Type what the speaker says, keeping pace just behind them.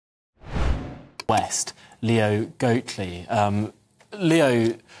West, Leo Goatley.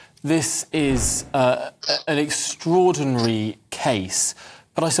 Leo, this is an extraordinary case,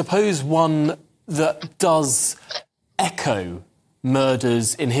 but I suppose one that does echo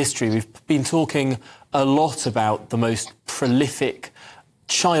murders in history. We've been talking a lot about the most prolific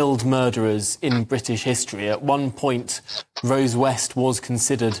child murderers in British history. At one point, Rose West was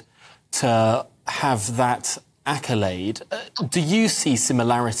considered to have that accolade. Do you see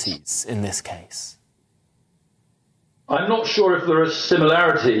similarities in this case? I'm not sure if there are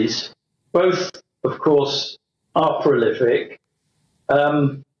similarities. Both, of course, are prolific.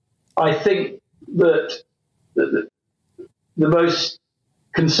 I think that the most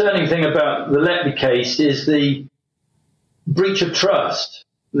concerning thing about the Letby case is the breach of trust,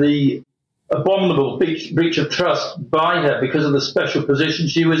 the abominable breach of trust by her because of the special position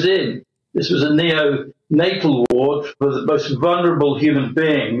she was in. This was a neonatal ward for the most vulnerable human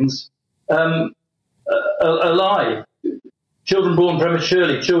beings alive. Children born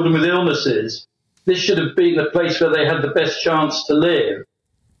prematurely, children with illnesses. This should have been the place where they had the best chance to live.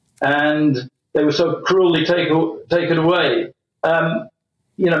 And they were so cruelly taken away.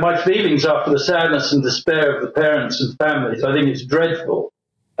 You know, my feelings are for the sadness and despair of the parents and families. I think it's dreadful.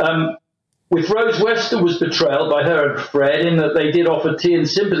 With Rose West, there was betrayal by her and Fred in that they did offer tea and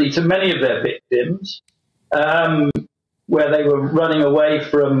sympathy to many of their victims, where they were running away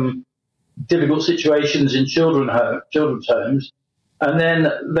from difficult situations in children's homes. And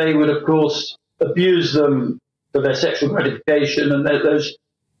then they would, of course, abuse them for their sexual gratification, and those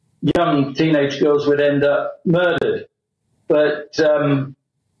young teenage girls would end up murdered. But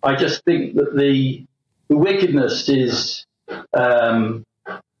I just think that the wickedness is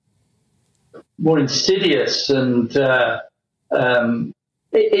more insidious, and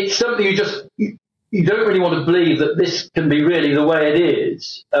it's something you don't really want to believe that this can be really the way it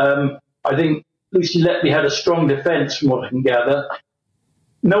is. I think Lucy Letby had a strong defence from what I can gather.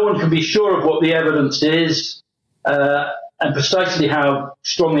 No one can be sure of what the evidence is and precisely how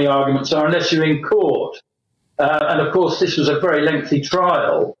strong the arguments are unless you're in court. And of course, this was a very lengthy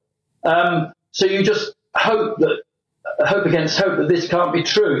trial. So you just hope against hope that this can't be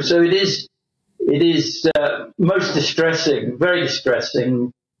true. So it is most distressing, very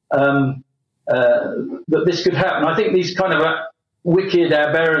distressing, that this could happen. I think these kind of wicked,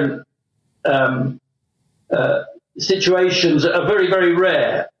 aberrant situations are very, very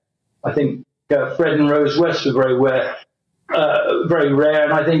rare. I think Fred and Rose West were very rare,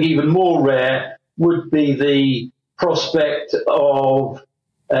 and I think even more rare would be the prospect of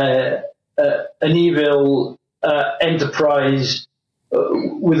an evil enterprise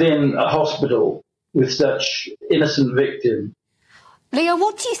within a hospital with such innocent victims. Leo,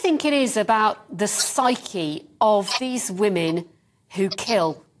 what do you think it is about the psyche of these women who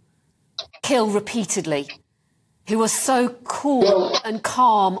kill repeatedly, who are so cool and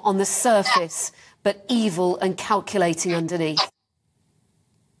calm on the surface, but evil and calculating underneath?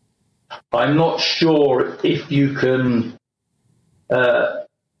 I'm not sure if you can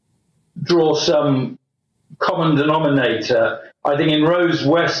draw some common denominator. I think in Rose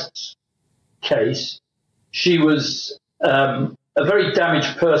West's case, she was a very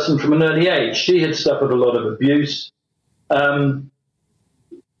damaged person from an early age. She had suffered a lot of abuse.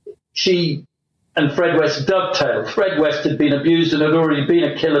 She and Fred West dovetailed. Fred West had been abused and had already been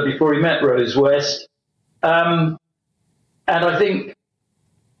a killer before he met Rose West. And I think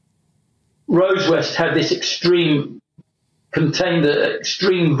Rose West had this contained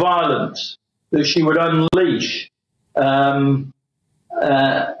extreme violence that she would unleash. And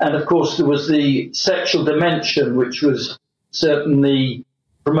of course, there was the sexual dimension, which was certainly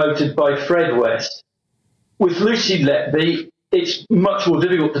promoted by Fred West. With Lucy Letby, it's much more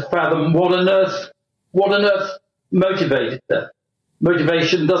difficult to fathom what on earth motivated her.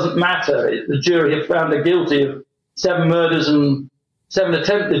 Motivation doesn't matter. The jury have found her guilty of 7 murders and 7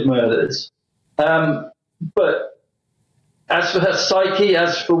 attempted murders. But as for her psyche,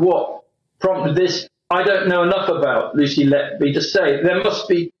 as for what prompted this, I don't know enough about Lucy Letby to say. There must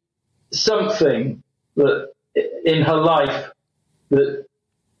be something that in her life that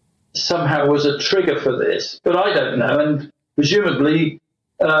somehow was a trigger for this, but I don't know. And presumably,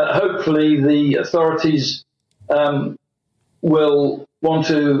 hopefully, the authorities will want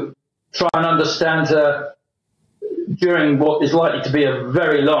to try and understand her during what is likely to be a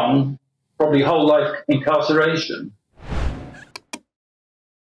very long, probably whole life incarceration.